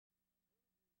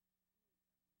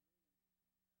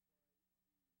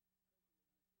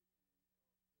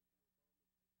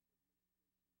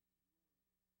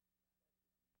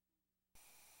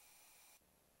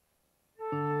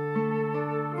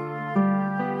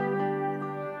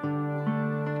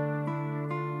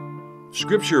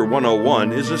Scripture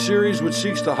 101 is a series which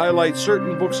seeks to highlight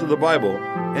certain books of the Bible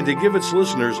and to give its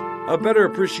listeners a better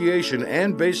appreciation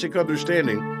and basic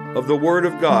understanding of the Word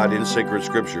of God in sacred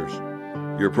Scriptures.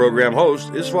 Your program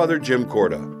host is Father Jim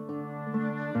Corda.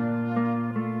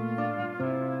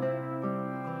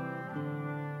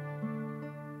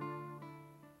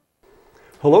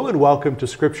 Hello and welcome to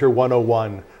Scripture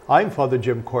 101. I'm Father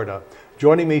Jim Corda.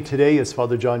 Joining me today is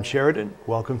Father John Sheridan.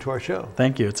 Welcome to our show.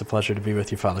 Thank you. It's a pleasure to be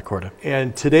with you, Father Corda.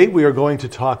 And today we are going to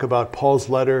talk about Paul's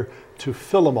letter to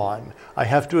Philemon. I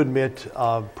have to admit,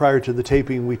 prior to the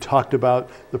taping, we talked about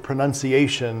the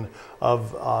pronunciation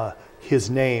of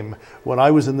his name. When I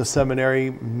was in the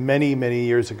seminary many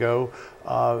years ago,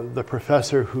 the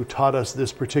professor who taught us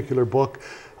this particular book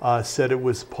said it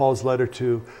was Paul's letter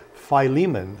to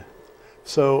Philemon.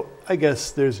 So I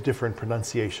guess there's different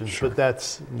pronunciations, sure, but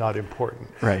that's not important.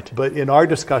 Right. But in our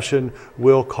discussion,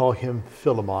 we'll call him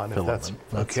Philemon. Philemon. If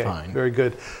that's okay. Fine. Very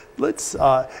good. Let's,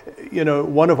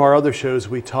 one of our other shows,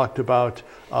 we talked about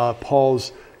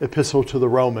Paul's epistle to the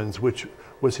Romans, which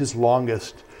was his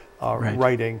longest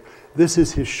writing. This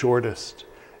is his shortest.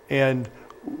 And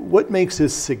what makes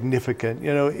this significant?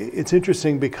 You know, it's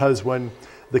interesting because when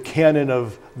the canon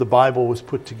of the Bible was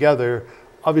put together,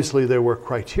 obviously there were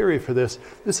criteria for this.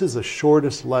 This is the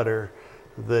shortest letter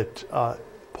that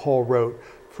Paul wrote.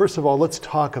 First of all, let's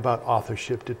talk about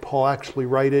authorship. Did Paul actually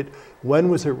write it? When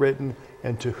was it written?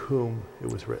 And to whom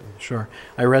it was written? Sure.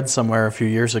 I read somewhere a few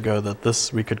years ago that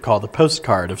this we could call the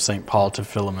postcard of St. Paul to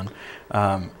Philemon.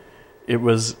 It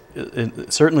was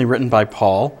certainly written by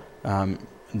Paul.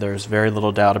 There's very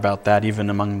little doubt about that, even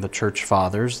among the church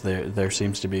fathers. There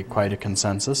seems to be quite a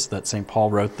consensus that St. Paul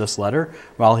wrote this letter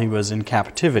while he was in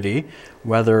captivity.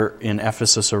 Whether in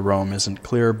Ephesus or Rome isn't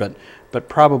clear, but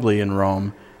probably in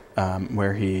Rome,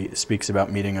 where he speaks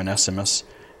about meeting Onesimus.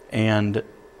 And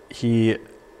he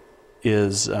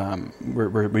is,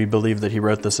 we believe that he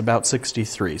wrote this about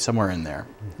 63, somewhere in there.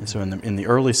 Mm-hmm. So in the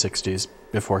early 60s,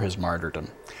 before his martyrdom.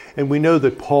 And we know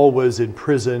that Paul was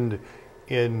imprisoned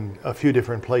in a few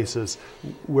different places.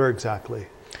 Where exactly?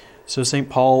 So St.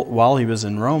 Paul, while he was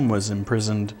in Rome, was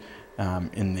imprisoned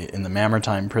in the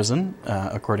Mamertine prison,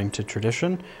 according to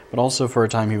tradition, but also for a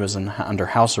time he was under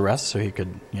house arrest, so he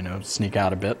could, sneak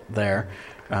out a bit there.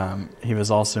 He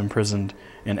was also imprisoned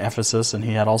in Ephesus, and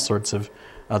he had all sorts of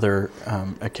other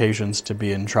occasions to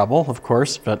be in trouble, of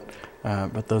course, but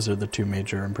those are the two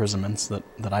major imprisonments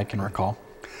that I can recall.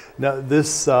 Now,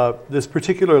 this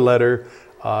particular letter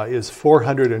is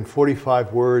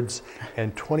 445 words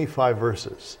and 25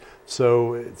 verses.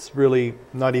 So it's really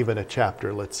not even a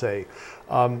chapter, let's say.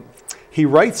 He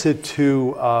writes it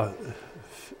to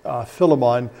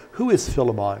Philemon. Who is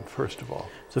Philemon, first of all?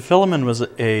 So Philemon was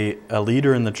a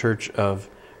leader in the church of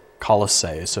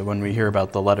Colossae. So when we hear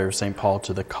about the letter of St. Paul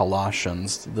to the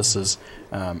Colossians, this is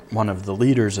one of the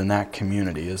leaders in that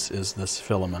community, is this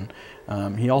Philemon.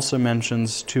 He also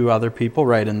mentions two other people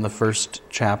right in the first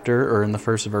chapter, or in the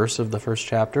first verse of the first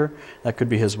chapter. That could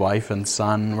be his wife and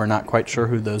son. We're not quite sure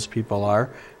who those people are,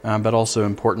 but also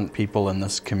important people in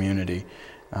this community.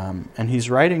 And he's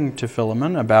writing to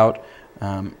Philemon about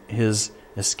his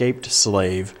escaped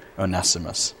slave,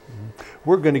 Onesimus.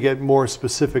 We're going to get more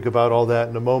specific about all that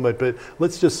in a moment, but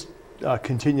let's just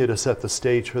continue to set the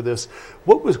stage for this.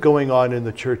 What was going on in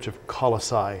the church of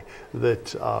Colossae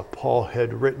that Paul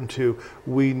had written to?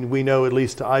 We know, at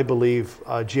least I believe,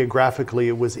 geographically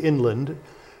it was inland.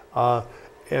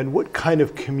 And what kind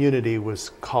of community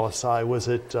was Colossae? Was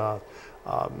it a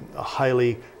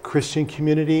highly Christian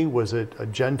community? Was it a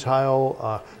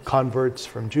Gentile, converts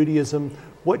from Judaism?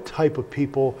 What type of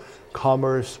people,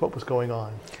 commerce, what was going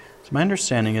on? My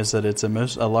understanding is that it's a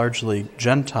largely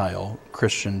Gentile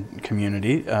Christian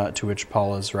community to which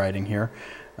Paul is writing here,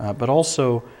 but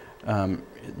also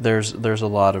there's a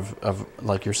lot of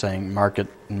like you're saying,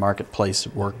 marketplace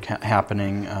work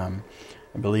happening.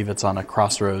 I believe it's on a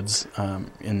crossroads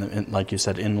like you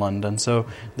said, inland, and so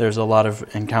there's a lot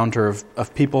of encounter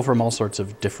of people from all sorts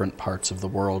of different parts of the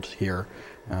world here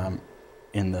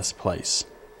in this place.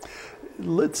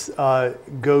 Let's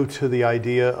go to the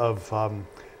idea of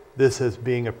this as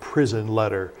being a prison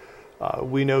letter.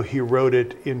 We know he wrote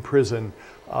it in prison.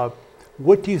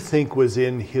 What do you think was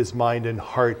in his mind and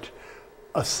heart,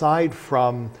 aside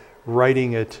from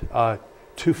writing it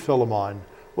to Philemon?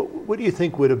 What do you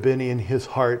think would have been in his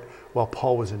heart while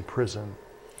Paul was in prison?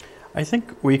 I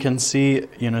think we can see,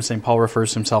 St. Paul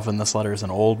refers to himself in this letter as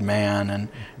an old man,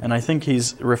 and I think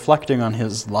he's reflecting on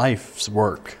his life's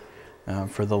work.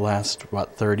 For the last,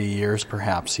 30 years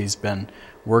perhaps, he's been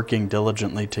working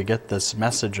diligently to get this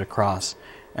message across.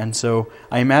 And so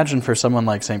I imagine for someone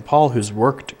like St. Paul, who's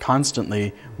worked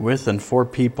constantly with and for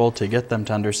people to get them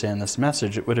to understand this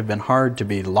message, it would have been hard to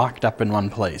be locked up in one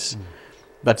place.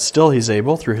 But still he's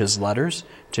able, through his letters,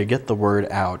 to get the word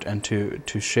out and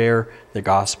to share the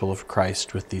gospel of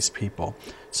Christ with these people.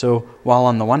 So while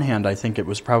on the one hand I think it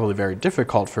was probably very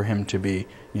difficult for him to be,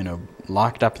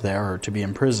 locked up there or to be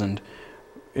imprisoned,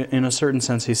 in a certain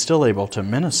sense he's still able to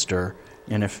minister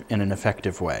in an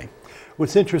effective way.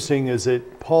 What's interesting is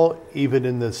that Paul, even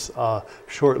in this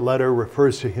short letter,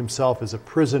 refers to himself as a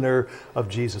prisoner of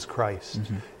Jesus Christ.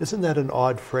 Mm-hmm. Isn't that an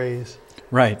odd phrase?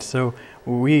 Right. So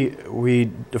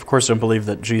we of course don't believe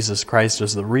that Jesus Christ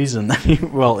is the reason that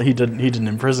he didn't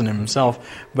imprison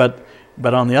himself, but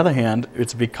on the other hand,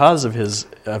 it's because of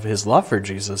his love for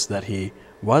Jesus that he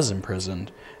was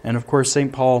imprisoned. And of course,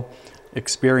 St. Paul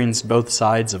experienced both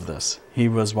sides of this. He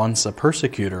was once a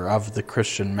persecutor of the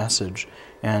Christian message,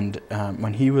 and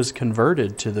when he was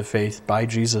converted to the faith by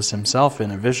Jesus himself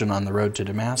in a vision on the road to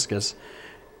Damascus,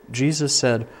 Jesus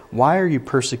said, "Why are you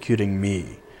persecuting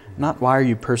me? Not why are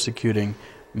you persecuting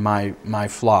my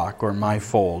flock or my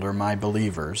fold or my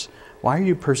believers? Why are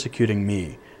you persecuting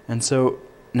me?" And so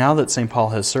now that St. Paul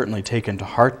has certainly taken to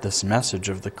heart this message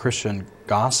of the Christian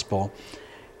gospel,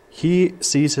 he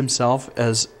sees himself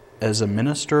as a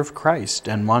minister of Christ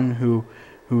and one who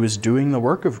is doing the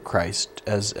work of Christ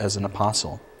as an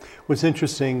apostle. What's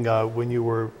interesting when you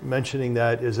were mentioning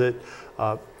that is that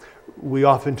we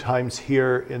oftentimes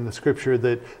hear in the scripture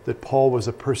that Paul was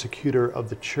a persecutor of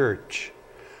the church.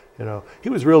 He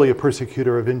was really a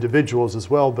persecutor of individuals as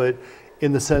well, but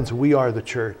in the sense we are the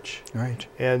church. Right.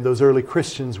 And those early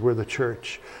Christians were the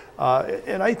church.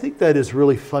 And I think that is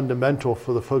really fundamental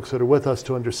for the folks that are with us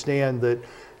to understand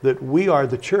that we are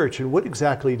the church. And what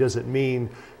exactly does it mean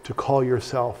to call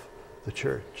yourself the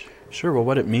church? Sure. Well,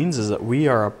 what it means is that we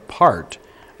are a part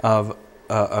of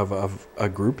a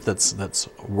group that's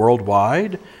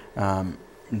worldwide,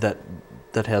 that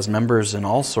has members in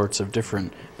all sorts of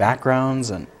different backgrounds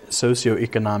and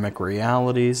socioeconomic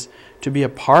realities. To be a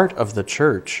part of the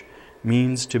church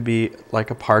means to be like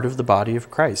a part of the body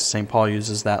of Christ. St. Paul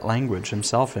uses that language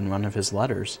himself in one of his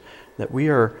letters, that we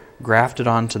are grafted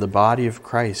onto the body of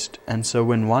Christ. And so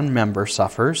when one member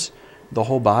suffers, the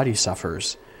whole body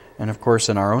suffers. And of course,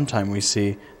 in our own time, we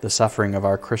see the suffering of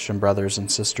our Christian brothers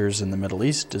and sisters in the Middle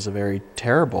East is a very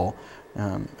terrible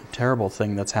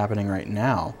thing that's happening right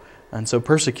now. And so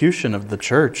persecution of the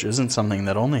church isn't something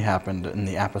that only happened in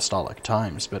the apostolic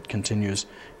times, but continues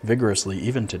vigorously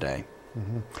even today.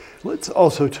 Mm-hmm. Let's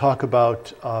also talk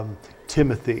about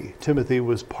Timothy. Timothy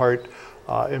was part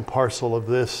and parcel of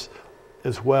this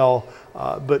as well.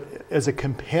 But as a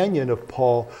companion of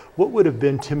Paul, what would have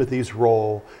been Timothy's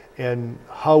role, and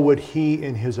how would he,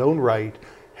 in his own right,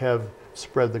 have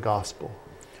spread the gospel?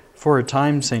 For a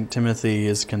time, St. Timothy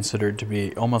is considered to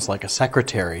be almost like a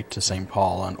secretary to St.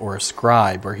 Paul, or a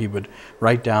scribe, where he would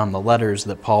write down the letters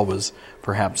that Paul was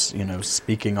perhaps,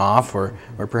 speaking off, or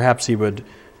perhaps he would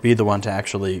be the one to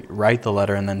actually write the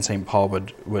letter, and then St. Paul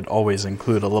would always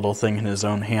include a little thing in his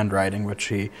own handwriting, which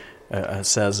he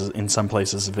says in some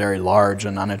places very large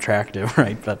and unattractive,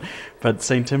 right? But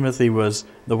St. Timothy was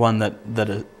the one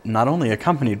that not only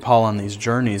accompanied Paul on these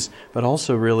journeys, but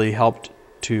also really helped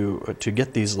to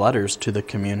get these letters to the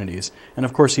communities. And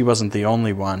of course, he wasn't the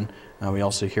only one. We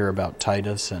also hear about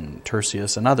Titus and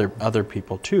Tertius and other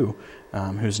people too,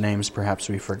 whose names perhaps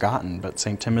we've forgotten. But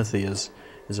St. Timothy is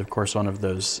of course one of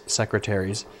those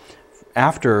secretaries.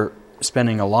 After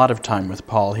spending a lot of time with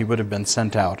Paul, he would have been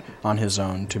sent out on his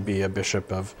own to be a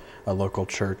bishop of a local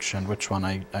church, and which one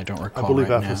I don't recall. I believe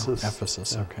right Ephesus. Now.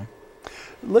 Ephesus, yeah. Okay.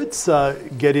 Let's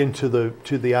get into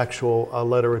the actual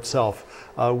letter itself.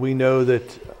 We know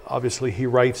that obviously he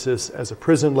writes this as a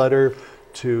prison letter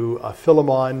to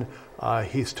Philemon.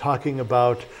 He's talking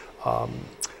about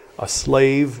a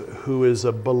slave who is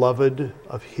a beloved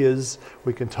of his.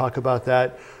 We can talk about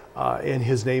that. And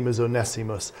his name is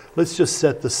Onesimus. Let's just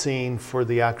set the scene for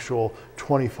the actual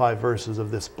 25 verses of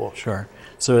this book. Sure.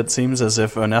 So it seems as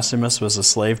if Onesimus was a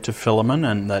slave to Philemon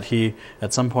and that he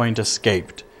at some point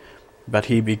escaped. But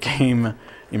he became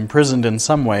imprisoned in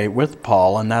some way with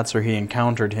Paul, and that's where he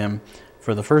encountered him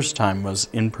for the first time, was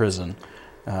in prison.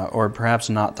 Or perhaps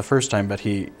not the first time, but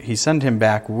he sent him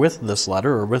back with this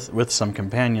letter, or with some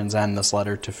companions and this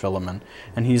letter to Philemon.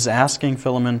 And he's asking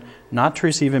Philemon not to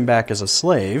receive him back as a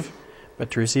slave,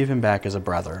 but to receive him back as a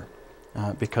brother,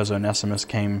 because Onesimus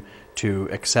came to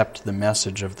accept the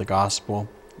message of the gospel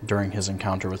during his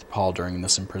encounter with Paul during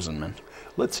this imprisonment.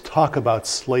 Let's talk about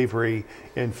slavery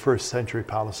in first century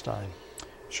Palestine.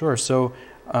 Sure. So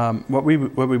What we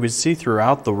would see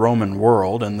throughout the Roman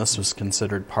world, and this was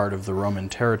considered part of the Roman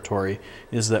territory,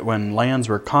 is that when lands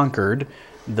were conquered,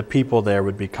 the people there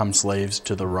would become slaves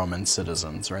to the Roman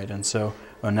citizens, right? And so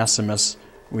Onesimus,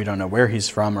 we don't know where he's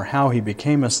from or how he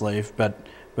became a slave, but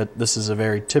this is a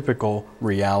very typical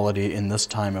reality in this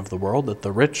time of the world, that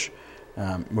the rich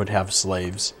would have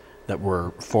slaves that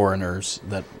were foreigners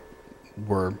that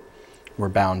were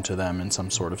bound to them in some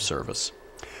sort of service.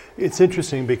 It's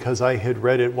interesting because I had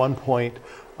read at one point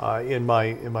in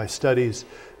my studies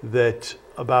that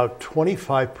about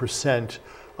 25%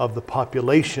 of the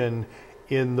population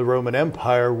in the Roman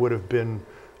Empire would have been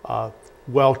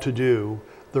well-to-do.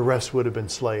 The rest would have been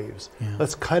slaves. Yeah.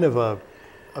 That's kind of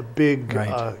a big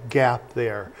gap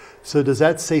there. So does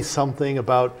that say something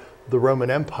about the Roman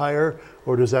Empire,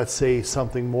 or does that say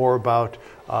something more about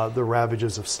the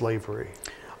ravages of slavery?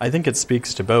 I think it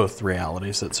speaks to both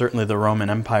realities, that certainly the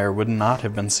Roman Empire would not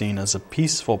have been seen as a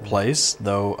peaceful place,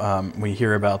 though we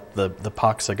hear about the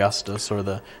Pax Augustus or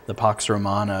the Pax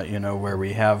Romana, where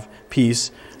we have peace,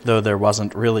 though there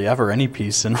wasn't really ever any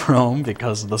peace in Rome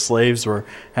because the slaves were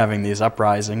having these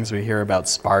uprisings. We hear about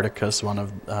Spartacus, one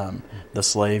of the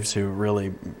slaves who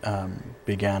really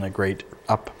began a great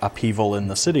upheaval in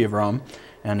the city of Rome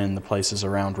and in the places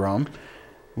around Rome.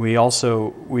 We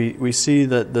also we see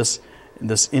that this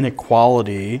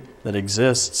inequality that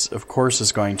exists, of course,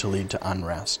 is going to lead to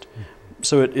unrest.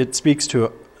 So it speaks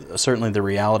to certainly the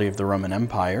reality of the Roman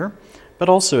Empire, but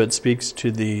also it speaks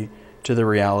to the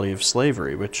reality of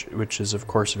slavery, which is, of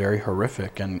course, very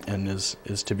horrific and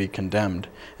is to be condemned.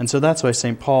 And so that's why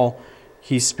St. Paul,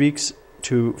 he speaks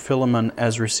to Philemon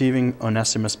as receiving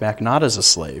Onesimus back not as a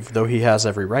slave, though he has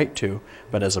every right to,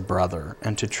 but as a brother,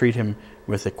 and to treat him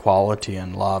with equality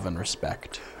and love and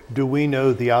respect. Do we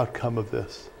know the outcome of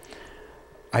this?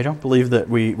 I don't believe that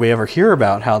we ever hear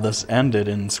about how this ended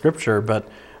in Scripture, but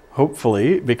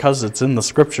hopefully, because it's in the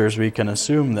Scriptures, we can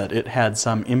assume that it had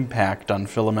some impact on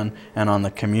Philemon and on the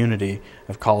community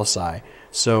of Colossae.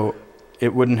 So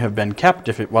it wouldn't have been kept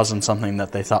if it wasn't something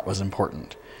that they thought was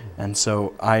important. And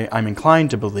so I'm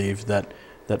inclined to believe that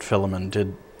Philemon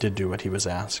did do what he was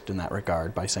asked in that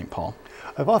regard by St. Paul.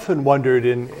 I've often wondered,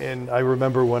 and I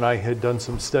remember when I had done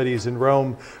some studies in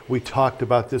Rome, we talked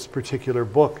about this particular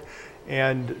book,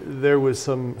 and there was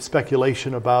some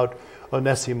speculation about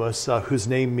Onesimus, whose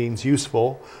name means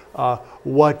useful,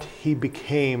 what he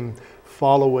became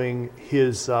following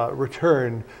his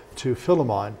return to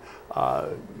Philemon.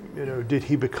 Did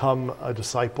he become a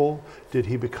disciple? Did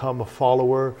he become a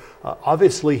follower?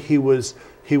 Obviously, he was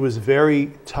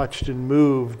very touched and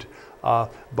moved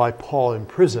by Paul in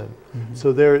prison. Mm-hmm.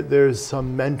 So there's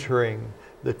some mentoring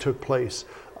that took place.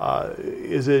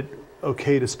 Is it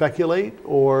okay to speculate,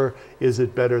 or is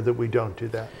it better that we don't do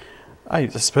that? I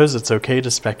suppose it's okay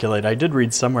to speculate. I did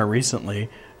read somewhere recently,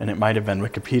 and it might have been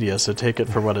Wikipedia, so take it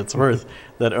for what it's worth,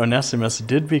 that Onesimus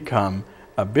did become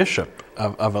a bishop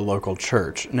of a local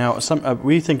church. Now,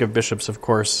 we think of bishops, of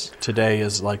course, today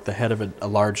as like the head of a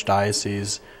large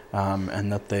diocese,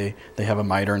 and that they have a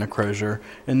mitre and a crozier.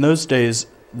 In those days,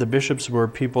 the bishops were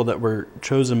people that were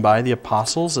chosen by the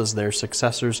apostles as their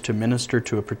successors to minister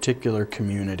to a particular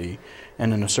community.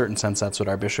 And in a certain sense, that's what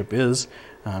our bishop is.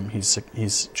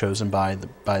 He's chosen by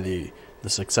the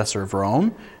successor of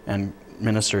Rome and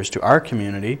ministers to our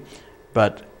community,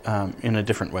 but in a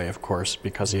different way, of course,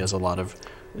 because he has a lot of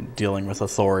dealing with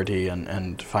authority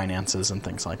and finances and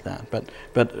things like that.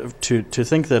 But to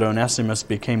think that Onesimus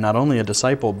became not only a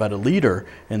disciple but a leader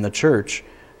in the church,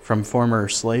 from former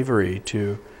slavery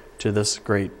to this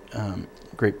great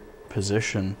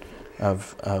position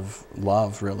of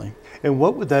love, really. And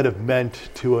what would that have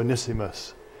meant to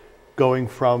Onesimus, going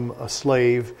from a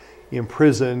slave in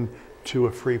prison to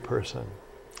a free person?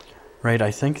 Right. I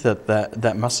think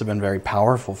that must have been very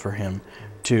powerful for him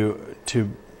to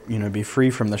be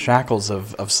free from the shackles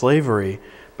of slavery,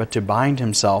 but to bind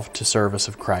himself to service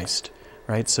of Christ.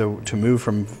 Right. So to move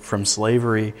from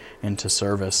slavery into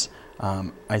service,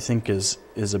 I think is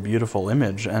a beautiful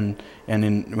image. And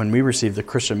when we receive the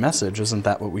Christian message, isn't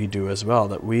that what we do as well?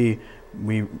 That we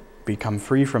become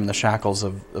free from the shackles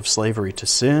of slavery to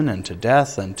sin and to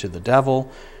death and to the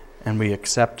devil, and we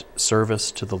accept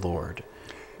service to the Lord.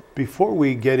 Before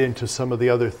we get into some of the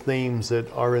other themes that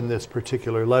are in this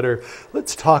particular letter,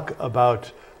 let's talk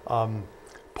about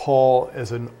Paul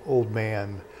as an old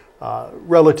man,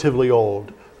 relatively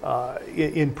old,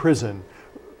 in prison.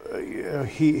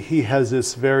 He has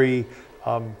this very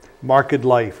marked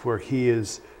life where he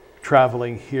is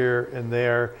traveling here and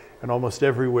there and almost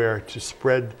everywhere to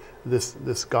spread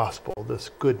this gospel, this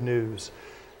good news.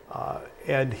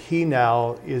 And he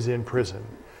now is in prison.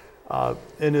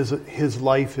 and his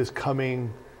life is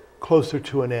coming closer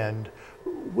to an end.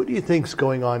 What do you think's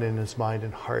going on in his mind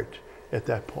and heart at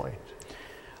that point?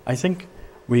 I think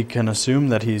we can assume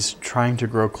that he's trying to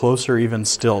grow closer even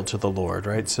still to the Lord,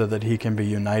 right? So that he can be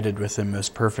united with him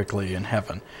most perfectly in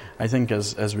heaven. I think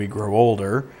as we grow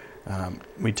older,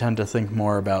 we tend to think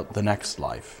more about the next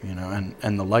life,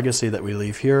 and the legacy that we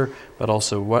leave here, but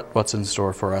also what's in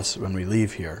store for us when we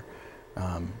leave here.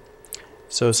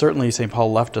 So certainly St.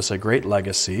 Paul left us a great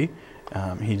legacy.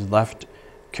 He left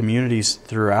communities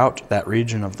throughout that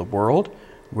region of the world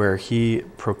where he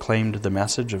proclaimed the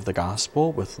message of the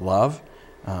gospel with love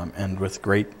and with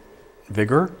great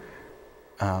vigor.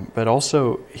 But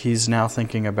also he's now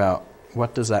thinking about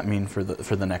what does that mean for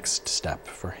the next step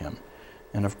for him.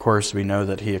 And of course we know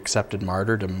that he accepted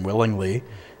martyrdom willingly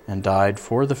and died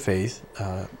for the faith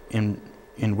in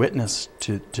witness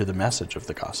to the message of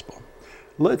the gospel.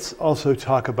 Let's also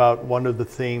talk about one of the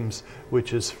themes,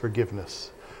 which is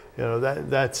forgiveness.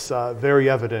 That's very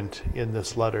evident in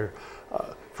this letter.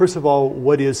 First of all,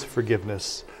 what is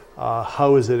forgiveness?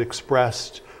 How is it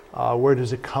expressed? Where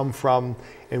does it come from?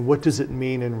 And what does it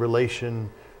mean in relationship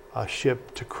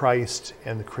to Christ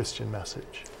and the Christian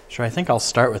message? Sure, I think I'll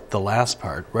start with the last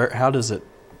part. How does it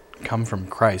come from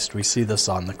Christ? We see this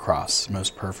on the cross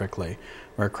most perfectly,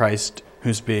 where Christ,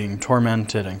 who's being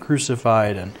tormented and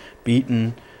crucified and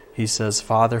beaten, he says,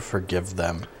 "Father, forgive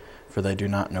them, for they do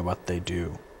not know what they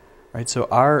do." Right? So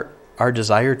our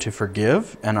desire to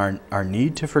forgive and our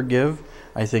need to forgive,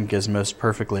 I think, is most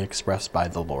perfectly expressed by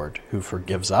the Lord, who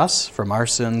forgives us from our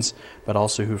sins, but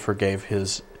also who forgave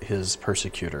his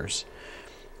persecutors.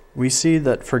 We see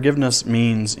that forgiveness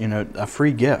means, a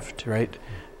free gift, right?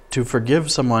 To forgive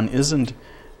someone isn't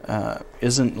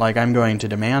like I'm going to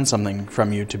demand something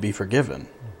from you to be forgiven.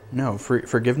 No,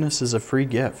 forgiveness is a free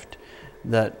gift,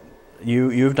 that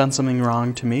you've done something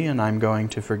wrong to me and I'm going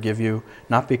to forgive you,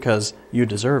 not because you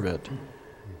deserve it,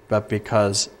 but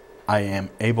because I am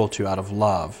able to, out of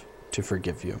love, to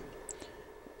forgive you.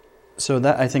 So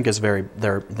that, I think, is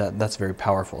that's very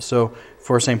powerful. So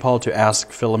for St. Paul to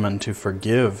ask Philemon to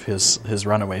forgive his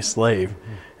runaway slave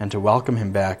and to welcome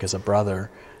him back as a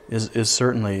brother is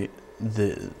certainly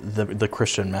the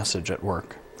Christian message at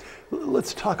work.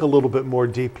 Let's talk a little bit more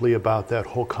deeply about that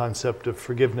whole concept of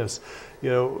forgiveness.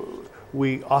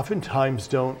 We oftentimes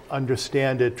don't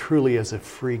understand it truly as a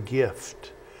free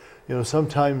gift.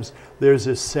 Sometimes there's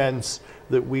this sense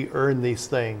that we earn these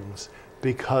things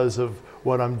because of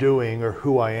what I'm doing or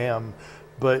who I am,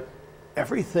 but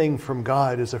everything from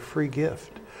God is a free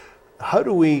gift. How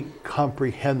do we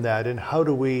comprehend that, and how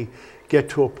do we get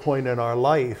to a point in our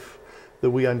life that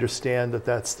we understand that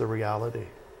that's the reality?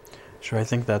 Sure, I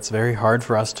think that's very hard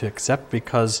for us to accept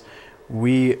because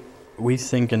we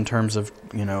think in terms of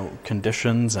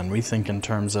conditions, and we think in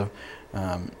terms of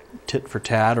tit for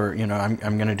tat, or I'm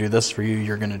going to do this for you,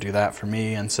 you're going to do that for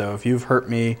me, and so if you've hurt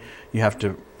me, you have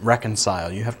to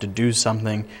reconcile, you have to do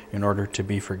something in order to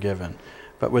be forgiven.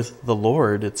 But with the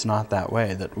Lord, it's not that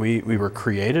way. That we were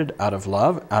created out of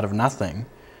love, out of nothing,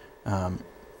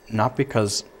 not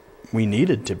because we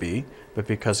needed to be, but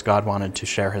because God wanted to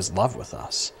share his love with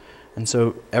us. And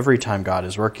so every time God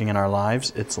is working in our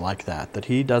lives, it's like that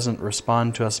he doesn't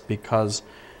respond to us because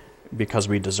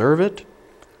we deserve it,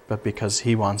 but because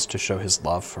he wants to show his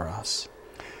love for us.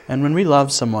 And when we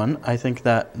love someone, I think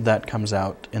that comes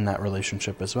out in that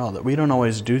relationship as well, that we don't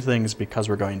always do things because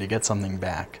we're going to get something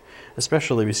back.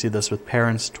 Especially we see this with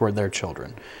parents toward their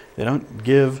children. They don't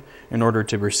give in order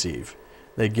to receive.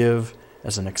 They give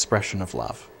as an expression of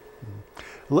love.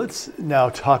 Let's now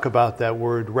talk about that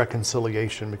word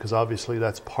reconciliation, because obviously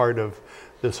that's part of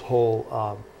this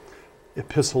whole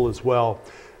epistle as well.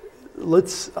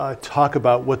 Let's talk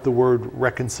about what the word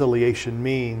reconciliation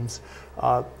means,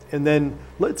 and then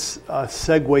let's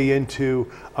segue into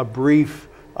a brief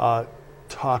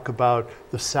talk about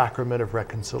the sacrament of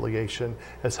reconciliation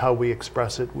as how we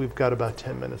express it. We've got about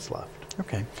 10 minutes left.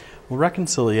 Okay. Well,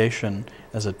 reconciliation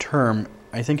as a term,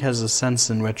 I think, has a sense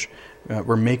in which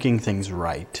we're making things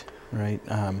right?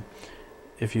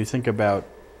 If you think about,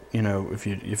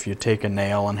 if you take a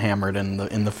nail and hammer it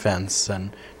in the fence,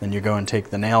 and then you go and take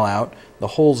the nail out, the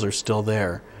holes are still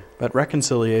there. But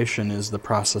reconciliation is the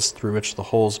process through which the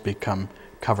holes become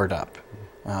covered up,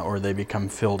 or they become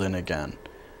filled in again.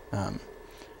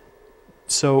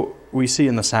 So we see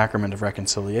in the sacrament of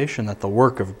reconciliation that the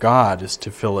work of God is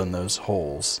to fill in those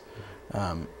holes.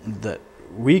 That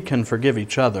we can forgive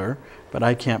each other, but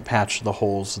I can't patch the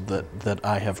holes that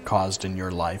I have caused in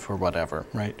your life or whatever,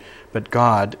 right? But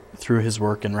God, through his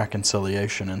work in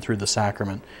reconciliation and through the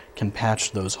sacrament, can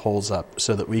patch those holes up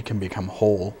so that we can become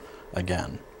whole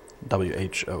again.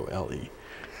 W-H-O-L-E.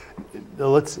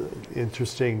 Now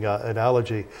interesting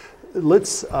analogy.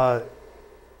 Let's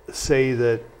say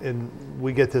that, and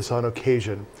we get this on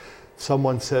occasion,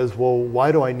 someone says, well,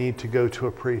 why do I need to go to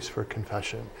a priest for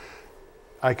confession?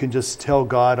 I can just tell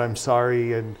God I'm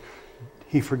sorry and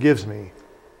he forgives me.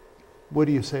 What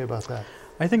do you say about that?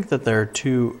 I think that there are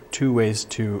two ways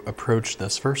to approach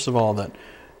this. First of all, that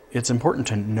it's important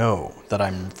to know that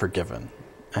I'm forgiven.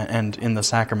 And in the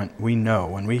sacrament, we know.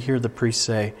 When we hear the priest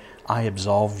say, I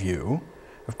absolve you,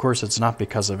 of course, it's not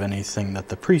because of anything that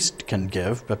the priest can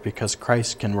give, but because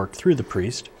Christ can work through the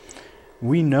priest.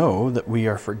 We know that we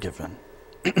are forgiven.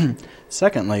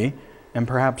 Secondly, and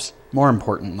perhaps more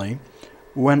importantly,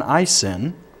 when I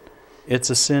sin, it's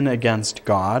a sin against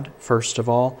God, first of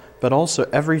all, but also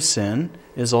every sin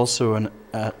is also an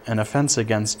offense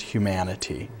against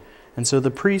humanity. And so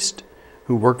the priest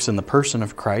who works in the person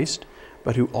of Christ,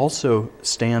 but who also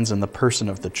stands in the person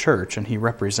of the church, and he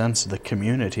represents the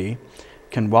community,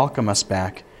 can welcome us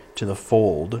back to the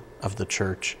fold of the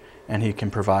church, and he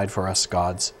can provide for us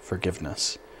God's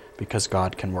forgiveness, because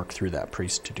God can work through that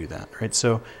priest to do that, right?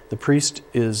 So the priest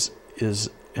is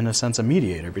in a sense a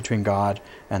mediator between God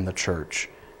and the church,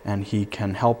 and he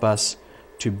can help us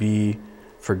to be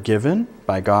forgiven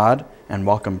by God and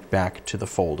welcomed back to the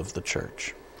fold of the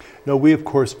church. No, we of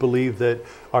course believe that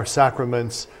our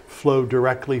sacraments flow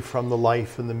directly from the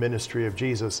life and the ministry of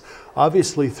Jesus.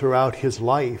 Obviously, throughout his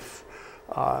life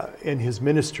and his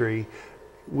ministry,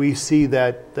 we see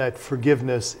that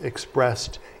forgiveness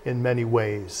expressed in many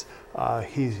ways.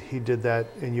 He did that,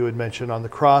 and you had mentioned on the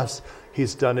cross.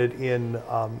 He's done it in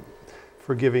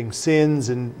forgiving sins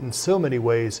in so many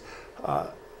ways.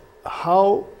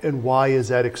 How and why is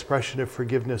that expression of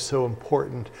forgiveness so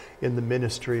important in the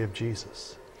ministry of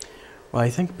Jesus? Well, I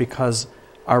think because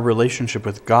our relationship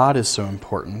with God is so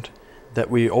important that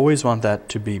we always want that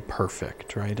to be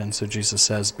perfect, right? And so Jesus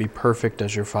says, be perfect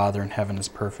as your Father in heaven is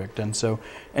perfect. And so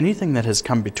anything that has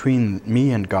come between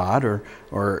me and God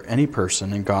or any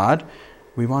person and God,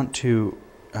 we want to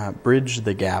bridge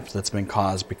the gap that's been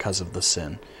caused because of the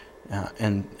sin.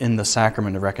 And in the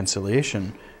sacrament of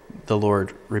reconciliation, the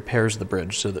Lord repairs the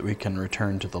bridge so that we can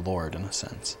return to the Lord in a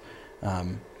sense.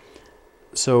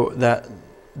 So that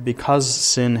because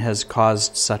sin has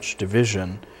caused such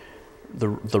division,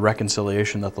 the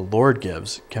reconciliation that the Lord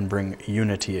gives can bring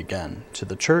unity again to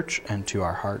the church and to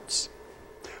our hearts.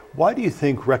 Why do you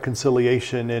think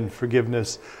reconciliation and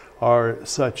forgiveness are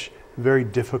such very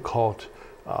difficult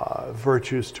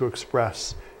virtues to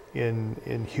express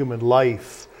in human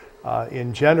life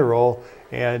in general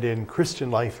and in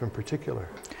Christian life in particular?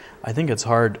 I think it's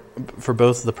hard for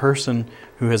both the person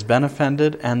who has been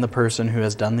offended and the person who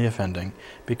has done the offending,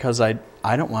 because I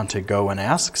don't want to go and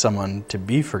ask someone to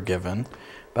be forgiven,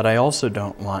 but I also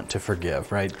don't want to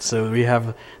forgive, right? So we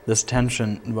have this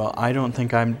tension, well, I don't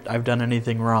think I've done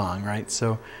anything wrong, right?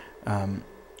 So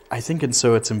I think it's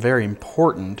very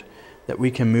important that we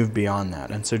can move beyond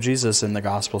that. And so Jesus in the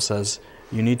gospel says,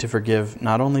 you need to forgive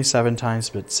not only 7 times,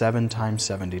 but 7 times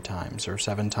 70 times, or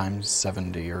 7 times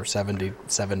 70, or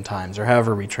 77 times, or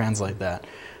however we translate that.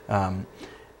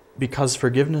 Because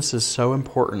forgiveness is so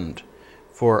important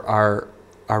for our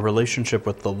relationship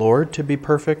with the Lord to be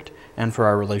perfect, and for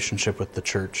our relationship with the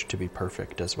church to be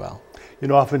perfect as well. You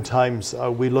know, oftentimes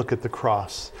we look at the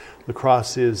cross. The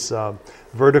cross is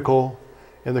vertical,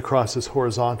 and the cross is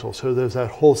horizontal. So there's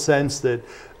that whole sense that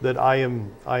I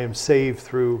am saved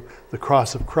through the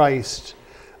cross of Christ,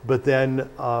 but then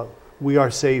we are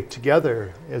saved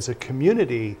together as a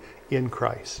community in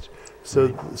Christ. So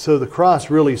the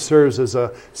cross really serves as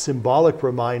a symbolic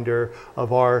reminder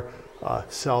of our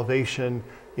salvation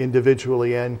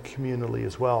individually and communally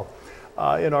as well.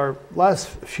 In our last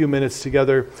few minutes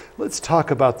together, let's talk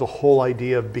about the whole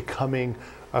idea of becoming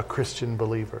a Christian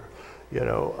believer. You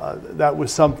know, that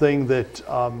was something that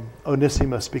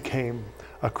Onesimus became,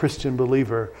 a Christian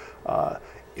believer.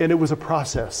 And it was a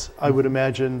process. I would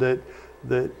imagine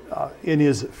that in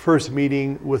his first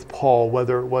meeting with Paul,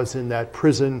 whether it was in that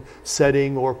prison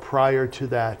setting or prior to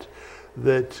that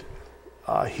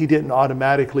he didn't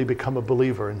automatically become a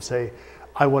believer and say,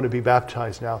 I want to be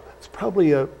baptized now. It's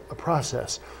probably a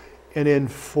process. And then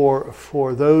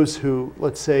for those who,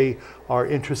 let's say, are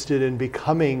interested in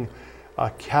becoming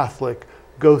Catholic,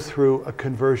 go through a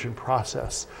conversion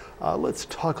process. Let's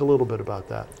talk a little bit about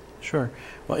that. Sure.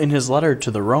 Well, in his letter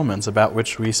to the Romans, about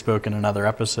which we spoke in another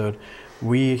episode,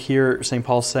 we hear St.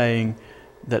 Paul saying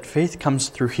that faith comes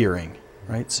through hearing,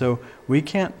 right? So we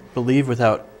can't believe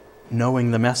without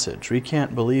knowing the message. We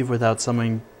can't believe without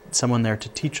someone there to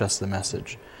teach us the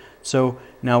message. So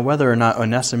now whether or not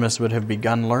Onesimus would have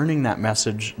begun learning that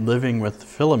message living with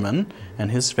Philemon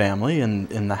and his family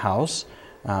in the house,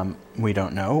 we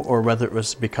don't know, or whether it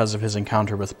was because of his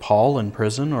encounter with Paul in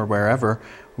prison or wherever,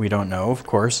 we don't know, of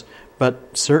course.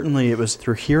 But certainly it was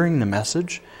through hearing the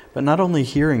message, but not only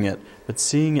hearing it, but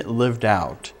seeing it lived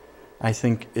out, I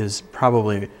think is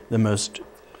probably the most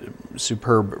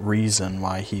superb reason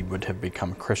why he would have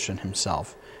become a Christian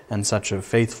himself and such a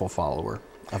faithful follower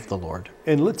of the Lord.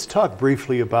 And let's talk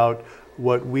briefly about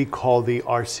what we call the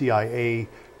RCIA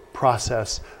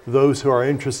process. Those who are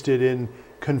interested in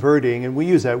converting, and we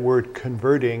use that word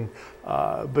converting,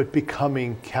 but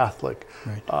becoming Catholic.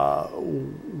 Right.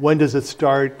 When does it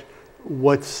start?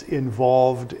 What's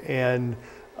involved? And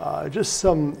just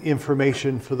some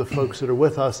information for the folks that are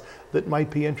with us that might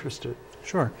be interested.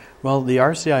 Sure. Well, the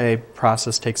RCIA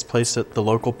process takes place at the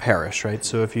local parish, right?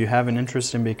 So if you have an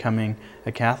interest in becoming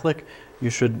a Catholic,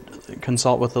 you should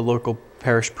consult with the local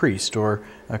parish priest or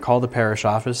call the parish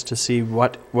office to see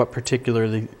what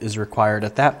particularly is required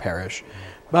at that parish.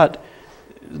 But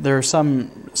there are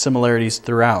some similarities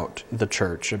throughout the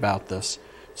church about this.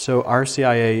 So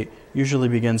RCIA usually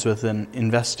begins with an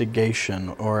investigation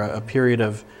or a period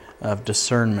of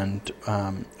discernment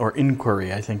or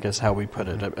inquiry, I think is how we put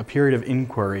it, a period of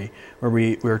inquiry where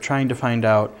we're trying to find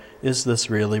out, is this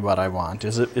really what I want?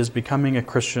 Is becoming a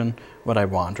Christian what I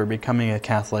want, or becoming a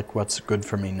Catholic what's good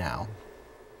for me now?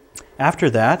 After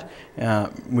that,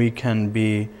 we can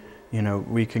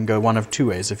go one of two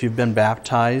ways. If you've been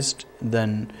baptized,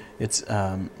 then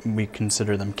we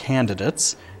consider them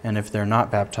candidates, and if they're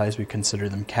not baptized, we consider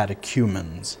them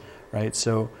catechumens, right?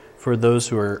 So for those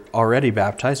who are already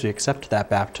baptized, we accept that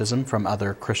baptism from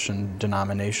other Christian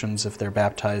denominations if they're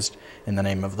baptized in the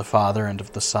name of the Father and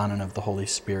of the Son and of the Holy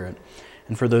Spirit.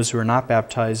 And for those who are not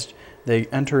baptized, they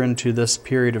enter into this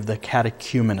period of the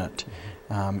catechumenate,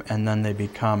 and then they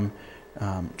become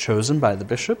chosen by the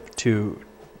bishop to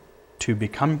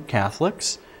become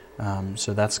Catholics.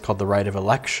 So that's called the rite of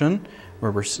election,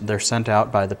 where they're sent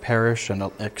out by the parish and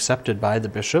accepted by the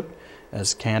bishop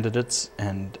as candidates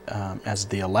and as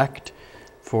the elect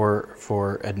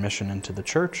for admission into the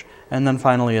church. And then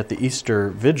finally at the Easter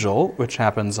Vigil, which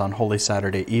happens on Holy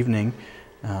Saturday evening,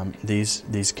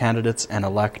 these candidates and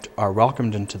elect are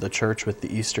welcomed into the church with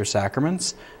the Easter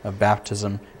sacraments of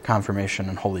baptism, confirmation,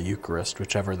 and Holy Eucharist,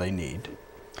 whichever they need.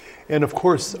 And of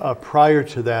course, prior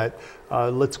to that,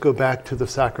 let's go back to the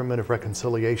sacrament of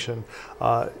reconciliation.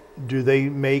 Do they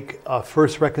make a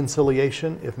first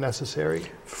reconciliation if necessary?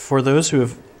 For those who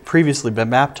have previously been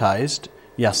baptized,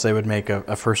 yes, they would make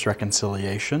a first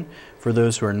reconciliation. For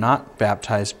those who are not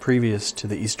baptized previous to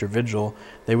the Easter Vigil,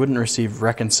 they wouldn't receive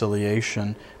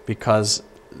reconciliation because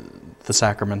the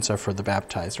sacraments are for the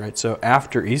baptized, right? So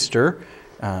after Easter,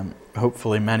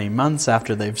 hopefully many months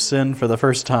after they've sinned for the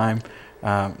first time,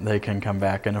 they can come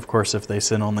back. And of course, if they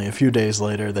sin only a few days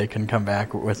later, they can come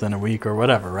back within a week or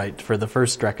whatever, right, for the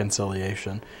first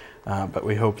reconciliation. But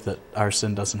we hope that our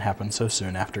sin doesn't happen so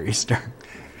soon after Easter.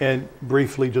 And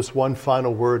briefly, just one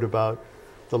final word about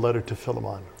the letter to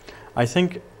Philemon. I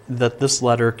think that this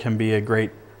letter can be a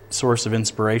great source of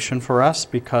inspiration for us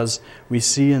because we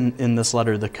see in this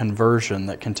letter the conversion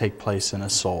that can take place in a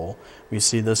soul. We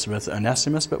see this with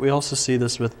Onesimus, but we also see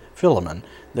this with Philemon,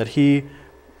 that he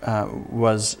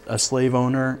was a slave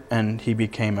owner and he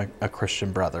became a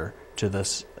Christian brother to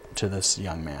this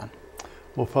young man.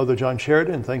 Well, Father John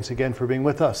Sheridan, thanks again for being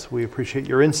with us. We appreciate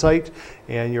your insight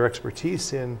and your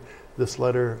expertise in this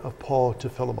letter of Paul to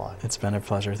Philemon. It's been a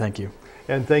pleasure. Thank you.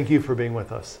 And thank you for being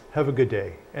with us. Have a good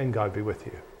day, and God be with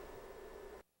you.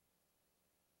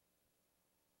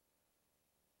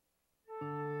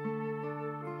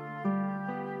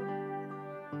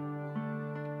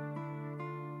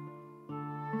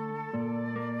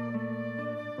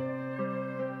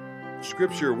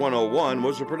 Scripture 101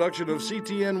 was a production of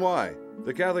CTNY,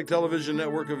 the Catholic Television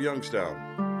Network of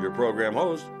Youngstown. Your program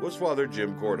host was Father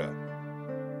Jim Corda.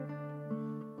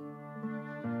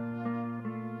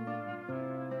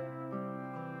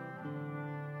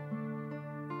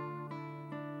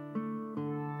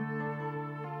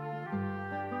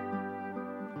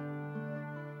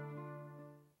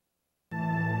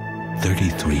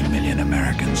 $33 million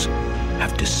Americans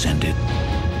have descended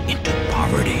into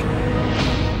poverty.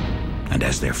 And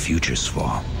as their futures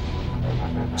fall,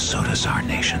 so does our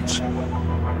nation's.